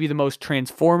this maybe the most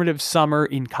transformative summer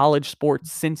in college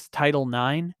sports since Title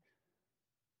IX.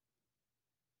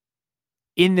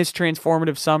 In this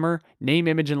transformative summer, name,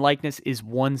 image, and likeness is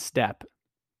one step.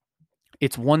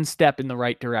 It's one step in the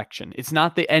right direction. It's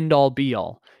not the end-all,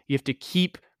 be-all. You have to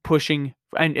keep pushing,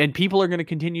 and people are going to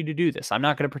continue to do this. I'm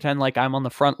not going to pretend like I'm on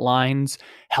the front lines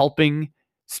helping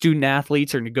student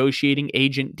athletes or negotiating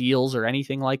agent deals or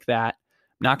anything like that.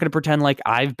 Not going to pretend like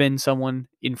I've been someone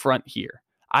in front here.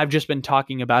 I've just been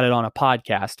talking about it on a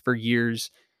podcast for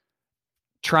years,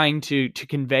 trying to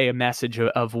convey a message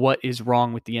of what is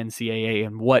wrong with the NCAA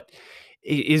and what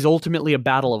is ultimately a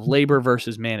battle of labor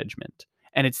versus management.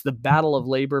 And it's the battle of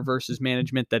labor versus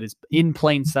management that is in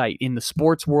plain sight. In the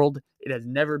sports world, it has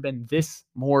never been this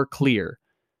more clear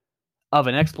of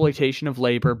an exploitation of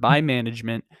labor by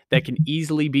management that can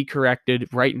easily be corrected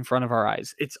right in front of our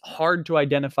eyes. It's hard to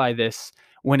identify this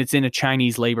when it's in a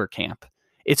Chinese labor camp.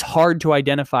 It's hard to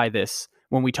identify this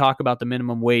when we talk about the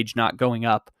minimum wage not going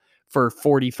up for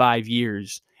 45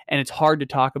 years. And it's hard to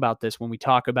talk about this when we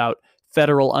talk about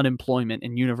federal unemployment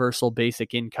and universal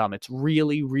basic income. It's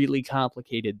really, really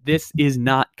complicated. This is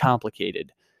not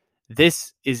complicated.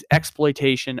 This is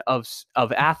exploitation of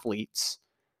athletes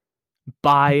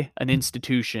by an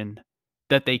institution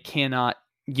that they cannot,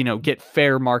 get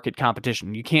fair market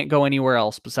competition. You can't go anywhere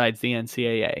else besides the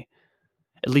NCAA.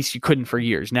 At least you couldn't for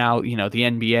years. Now, the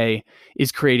NBA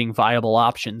is creating viable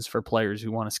options for players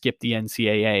who want to skip the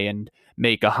NCAA and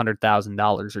make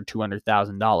 $100,000 or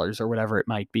 $200,000 or whatever it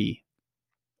might be.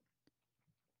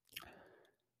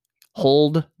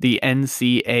 Hold the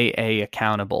NCAA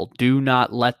accountable. Do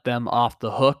not let them off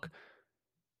the hook.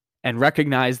 And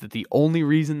recognize that the only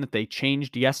reason that they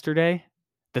changed yesterday,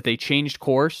 that they changed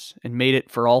course and made it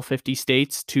for all 50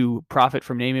 states to profit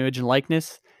from name, image, and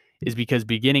likeness is because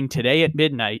beginning today at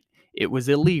midnight, it was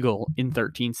illegal in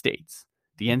 13 states.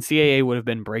 The NCAA would have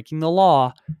been breaking the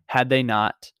law had they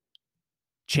not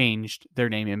changed their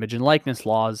name, image, and likeness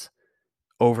laws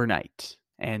overnight.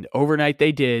 And overnight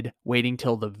they did, waiting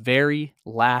till the very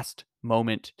last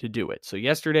moment to do it. So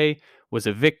yesterday was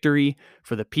a victory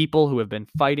for the people who have been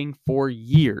fighting for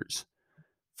years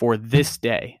for this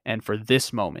day and for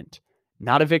this moment.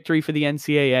 Not a victory for the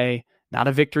NCAA, not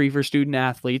a victory for student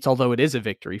athletes, although it is a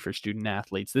victory for student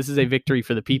athletes. This is a victory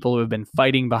for the people who have been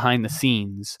fighting behind the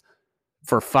scenes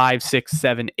for 5, 6,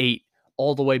 7, 8,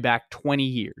 all the way back 20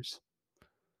 years.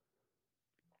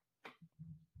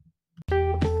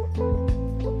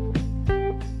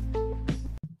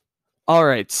 All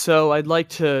right, so I'd like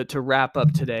to wrap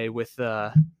up today with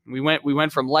we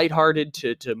went from lighthearted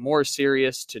to more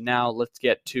serious to now let's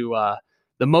get to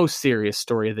the most serious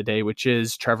story of the day, which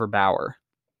is Trevor Bauer.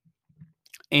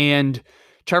 And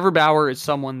Trevor Bauer is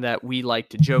someone that we like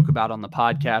to joke about on the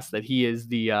podcast, that he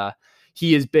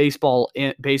is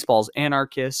baseball's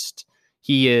anarchist.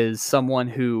 He is someone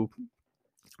who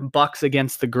bucks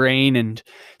against the grain and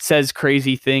says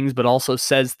crazy things, but also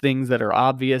says things that are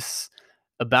obvious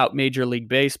about Major League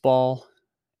Baseball.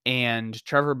 And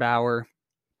Trevor Bauer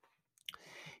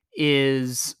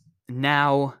is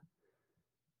now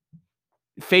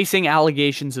facing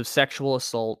allegations of sexual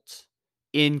assault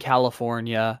in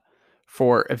California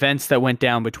for events that went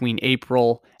down between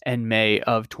April and May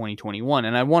of 2021.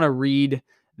 And I want to read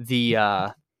the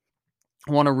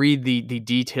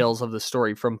details of the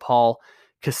story from Paul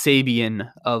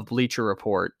Kasabian of Bleacher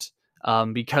Report,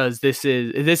 because this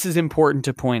is important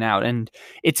to point out, and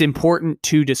it's important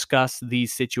to discuss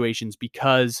these situations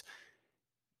because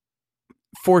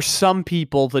for some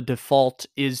people the default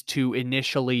is to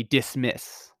initially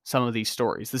dismiss some of these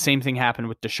stories. The same thing happened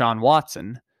with Deshaun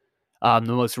Watson, the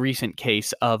most recent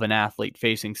case of an athlete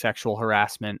facing sexual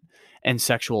harassment and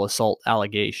sexual assault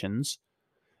allegations.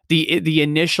 The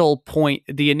initial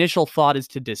thought is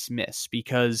to dismiss,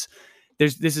 because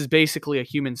this is basically a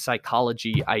human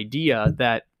psychology idea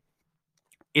that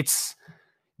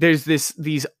there's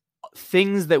these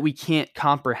things that we can't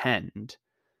comprehend.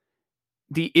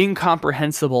 The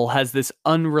incomprehensible has this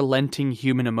unrelenting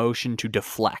human emotion to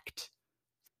deflect.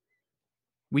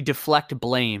 We deflect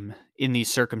blame in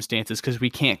these circumstances because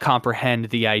we can't comprehend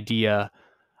the idea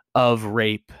of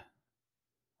rape,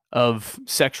 of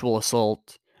sexual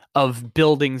assault, of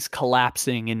buildings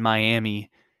collapsing in Miami,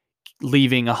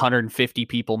 leaving 150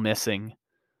 people missing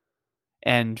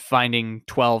and finding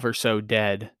 12 or so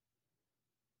dead,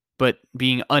 but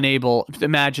being unable,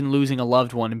 imagine losing a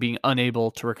loved one and being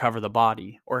unable to recover the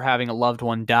body, or having a loved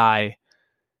one die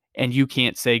and you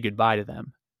can't say goodbye to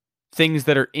them. Things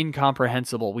that are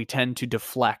incomprehensible, we tend to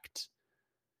deflect.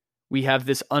 We have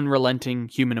this unrelenting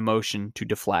human emotion to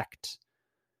deflect.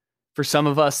 For some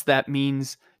of us, that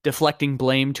means deflecting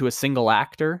blame to a single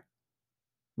actor,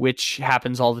 which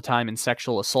happens all the time in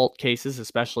sexual assault cases,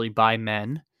 especially by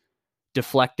men,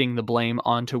 deflecting the blame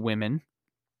onto women.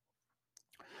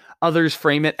 Others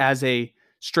frame it as a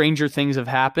stranger things have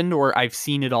happened, or I've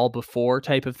seen it all before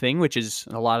type of thing, which is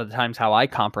a lot of the times how I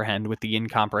comprehend with the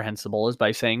incomprehensible, is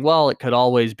by saying, well, it could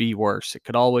always be worse. It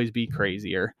could always be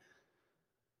crazier.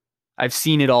 I've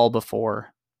seen it all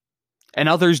before. And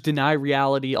others deny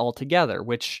reality altogether,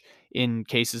 which in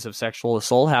cases of sexual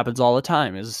assault happens all the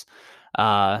time, is,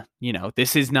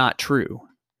 this is not true.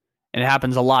 And it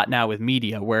happens a lot now with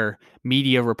media, where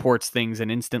media reports things and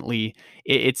instantly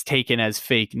it's taken as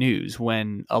fake news,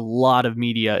 when a lot of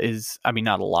media is,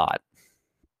 not a lot.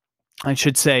 I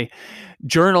should say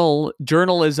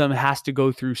journalism has to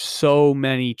go through so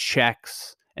many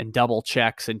checks and double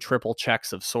checks and triple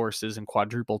checks of sources and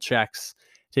quadruple checks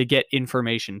to get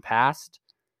information passed,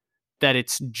 that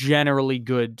it's generally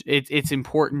good. It's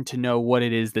important to know what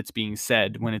it is that's being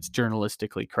said when it's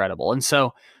journalistically credible. And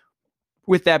so,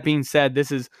 with that being said,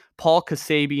 this is Paul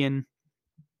Kasabian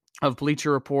of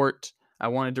Bleacher Report. I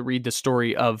wanted to read the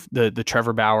story of the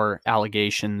Trevor Bauer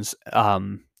allegations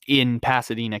in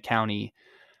Pasadena County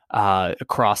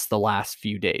across the last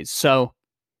few days. So,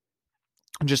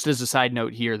 just as a side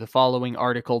note here, the following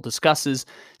article discusses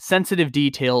sensitive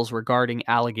details regarding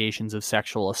allegations of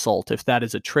sexual assault. If that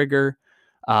is a trigger,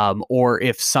 or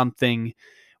if something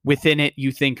within it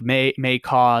you think may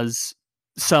cause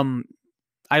some,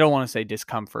 I don't want to say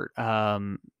discomfort,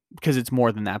 because it's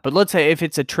more than that. But let's say if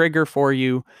it's a trigger for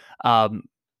you,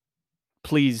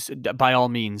 please, by all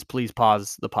means, please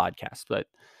pause the podcast. But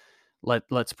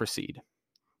let's proceed.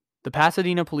 The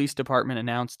Pasadena Police Department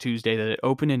announced Tuesday that it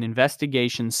opened an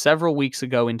investigation several weeks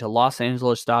ago into Los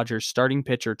Angeles Dodgers starting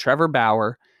pitcher Trevor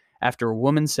Bauer after a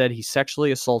woman said he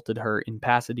sexually assaulted her in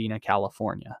Pasadena,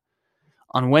 California.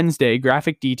 On Wednesday,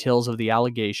 graphic details of the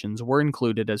allegations were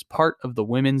included as part of the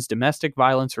Women's Domestic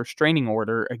Violence Restraining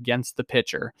Order against the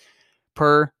pitcher,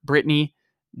 per Brittany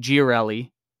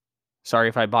Giorelli, sorry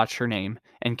if I botched her name,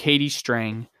 and Katie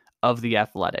Strang of The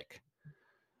Athletic.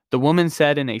 The woman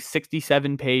said in a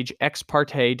 67-page ex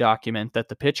parte document that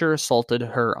the pitcher assaulted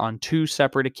her on two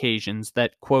separate occasions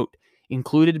that, quote,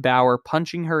 included Bauer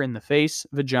punching her in the face,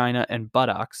 vagina, and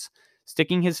buttocks,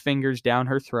 sticking his fingers down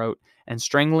her throat, and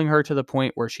strangling her to the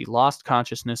point where she lost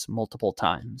consciousness multiple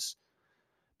times.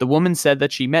 The woman said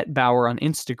that she met Bauer on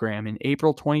Instagram in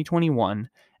April 2021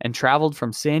 and traveled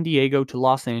from San Diego to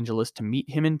Los Angeles to meet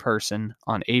him in person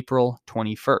on April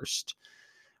 21st.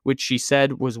 which she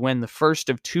said was when the first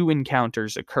of 2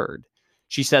 encounters occurred.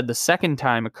 She said the second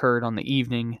time occurred on the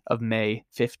evening of May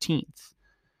 15th.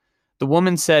 The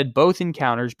woman said both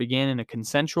encounters began in a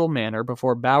consensual manner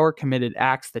before Bauer committed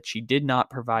acts that she did not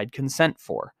provide consent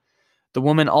for. The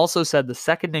woman also said the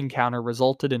second encounter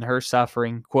resulted in her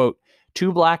suffering, quote,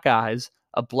 2 black eyes,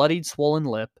 a bloodied swollen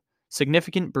lip,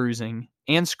 significant bruising,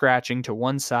 and scratching to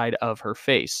one side of her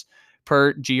face,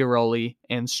 per Giaroli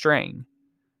and Strang.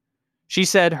 She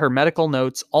said her medical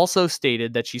notes also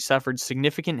stated that she suffered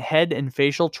significant head and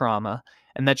facial trauma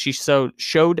and that she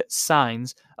showed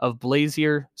signs of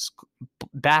basilar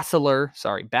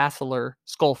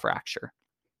skull fracture.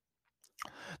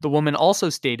 The woman also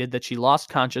stated that she lost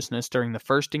consciousness during the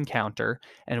first encounter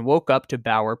and woke up to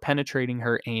Bauer penetrating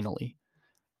her anally.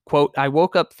 Quote, I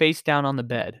woke up face down on the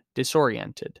bed,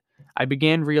 disoriented. I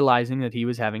began realizing that he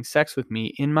was having sex with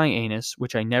me in my anus,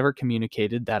 which I never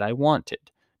communicated that I wanted.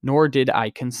 Nor did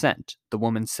I consent, the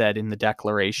woman said in the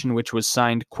declaration, which was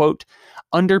signed, quote,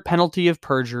 under penalty of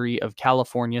perjury of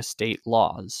California state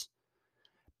laws.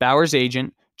 Bauer's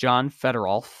agent, John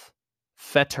Federolf.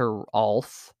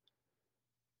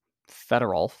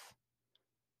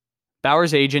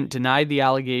 Bauer's agent denied the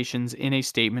allegations in a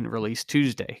statement released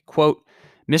Tuesday. Quote,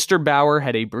 Mr. Bauer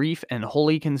had a brief and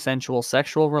wholly consensual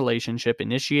sexual relationship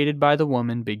initiated by the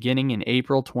woman beginning in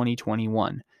April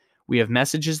 2021. We have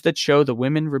messages that show the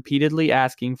women repeatedly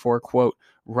asking for, quote,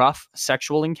 rough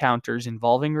sexual encounters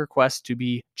involving requests to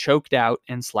be choked out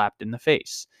and slapped in the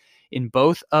face. In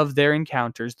both of their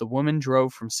encounters, the woman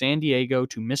drove from San Diego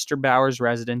to Mr. Bauer's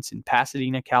residence in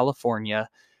Pasadena, California,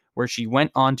 where she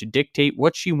went on to dictate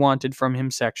what she wanted from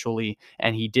him sexually,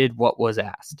 and he did what was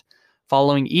asked.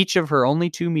 Following each of her only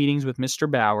 2 meetings with Mr.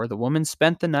 Bauer, the woman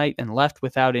spent the night and left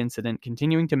without incident,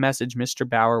 continuing to message Mr.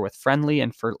 Bauer with friendly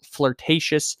and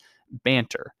flirtatious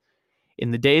banter.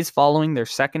 In the days following their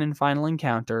second and final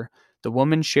encounter, the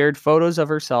woman shared photos of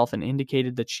herself and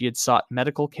indicated that she had sought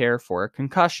medical care for a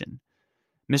concussion.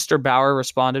 Mr. Bauer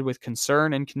responded with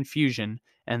concern and confusion,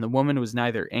 and the woman was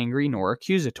neither angry nor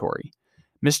accusatory.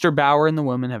 Mr. Bauer and the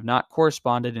woman have not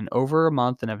corresponded in over a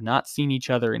month and have not seen each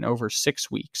other in over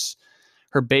 6 weeks.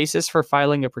 Her basis for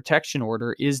filing a protection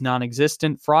order is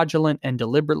non-existent, fraudulent, and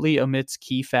deliberately omits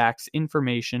key facts,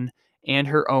 information, and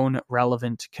her own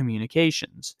relevant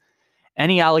communications.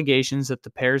 Any allegations that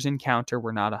the pair's encounter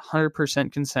were not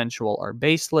 100% consensual are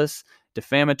baseless,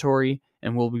 defamatory,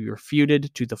 and will be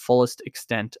refuted to the fullest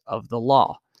extent of the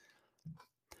law.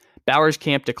 Bauer's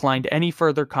camp declined any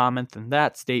further comment than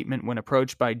that statement when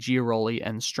approached by Giaroli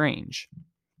and Strange.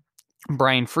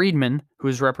 Brian Friedman, who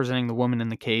is representing the woman in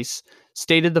the case,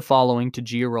 stated the following to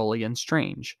Giaroli and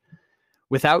Strange.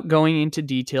 Without going into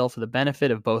detail for the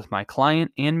benefit of both my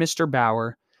client and Mr.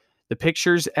 Bauer, the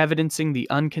pictures evidencing the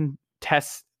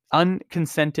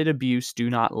unconsented abuse do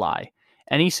not lie.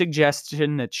 Any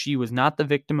suggestion that she was not the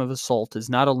victim of assault is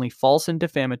not only false and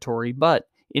defamatory, but,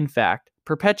 in fact,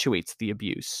 perpetuates the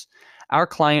abuse. Our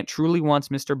client truly wants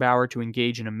Mr. Bauer to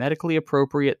engage in a medically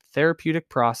appropriate therapeutic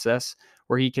process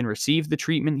where he can receive the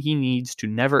treatment he needs to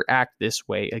never act this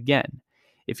way again.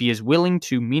 If he is willing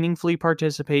to meaningfully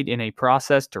participate in a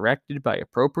process directed by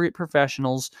appropriate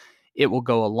professionals, it will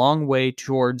go a long way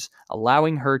towards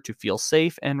allowing her to feel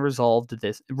safe and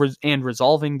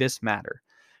resolving this matter.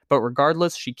 But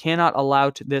regardless, she cannot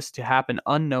allow this to happen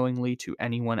unknowingly to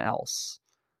anyone else.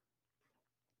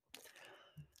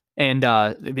 And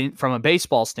from a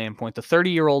baseball standpoint, the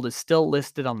 30-year-old is still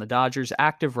listed on the Dodgers'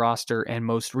 active roster and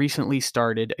most recently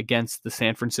started against the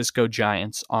San Francisco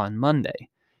Giants on Monday.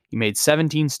 He made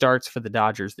 17 starts for the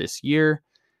Dodgers this year.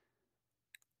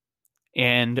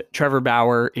 And Trevor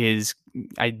Bauer is,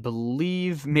 I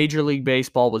believe, Major League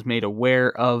Baseball was made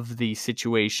aware of the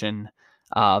situation.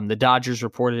 The Dodgers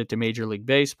reported it to Major League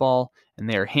Baseball, and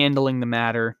they are handling the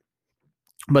matter,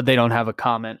 but they don't have a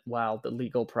comment while the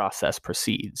legal process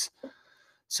proceeds.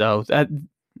 So that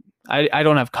I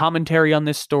don't have commentary on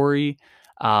this story.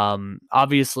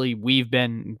 Obviously, we've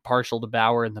been partial to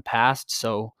Bauer in the past,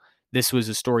 so this was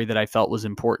a story that I felt was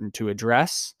important to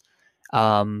address.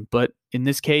 But in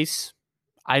this case,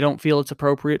 I don't feel it's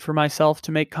appropriate for myself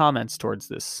to make comments towards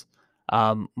this.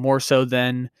 More so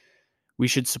than we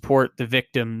should support the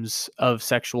victims of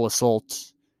sexual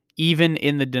assault, even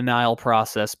in the denial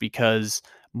process, because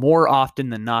more often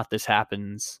than not, this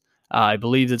happens. I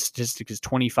believe the statistic is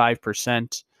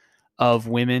 25% of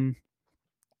women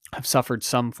have suffered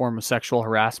some form of sexual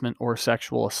harassment or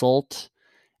sexual assault.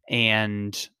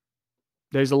 And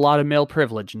there's a lot of male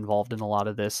privilege involved in a lot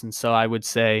of this. And so I would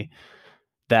say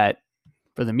that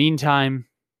for the meantime,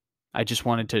 I just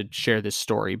wanted to share this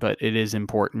story, but it is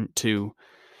important to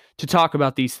to talk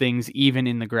about these things, even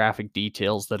in the graphic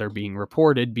details that are being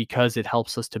reported, because it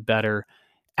helps us to better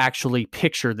actually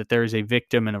picture that there is a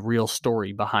victim and a real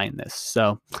story behind this.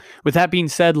 So with that being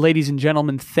said, ladies and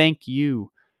gentlemen, thank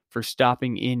you for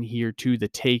stopping in here to the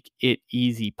Take It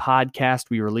Easy podcast.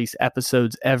 We release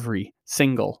episodes every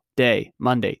single day,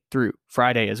 Monday through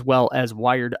Friday, as well as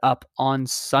Wired Up on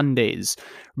Sundays.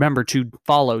 Remember to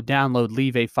follow, download,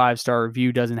 leave a 5-star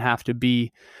review. Doesn't have to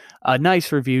be a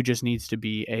nice review, just needs to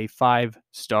be a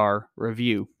 5-star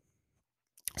review.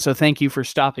 So thank you for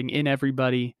stopping in,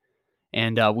 everybody,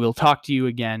 and we'll talk to you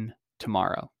again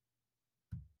tomorrow.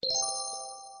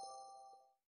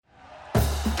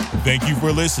 Thank you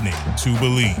for listening to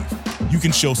Believe. You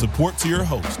can show support to your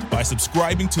host by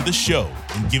subscribing to the show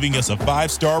and giving us a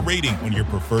 5-star rating on your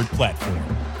preferred platform.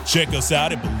 Check us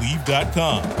out at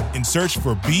Believe.com and search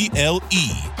for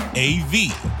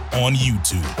BLEAV on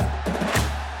YouTube.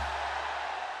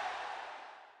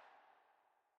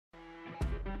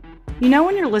 You know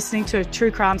when you're listening to a true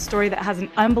crime story that has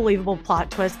an unbelievable plot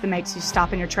twist that makes you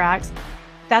stop in your tracks?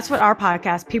 That's what our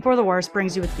podcast, People Are the Worst,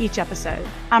 brings you with each episode.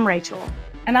 I'm Rachel.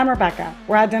 And I'm Rebecca.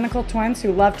 We're identical twins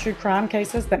who love true crime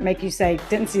cases that make you say,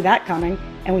 didn't see that coming,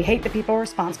 and we hate the people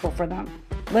responsible for them.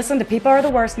 Listen to People Are the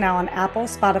Worst now on Apple,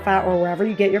 Spotify, or wherever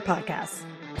you get your podcasts.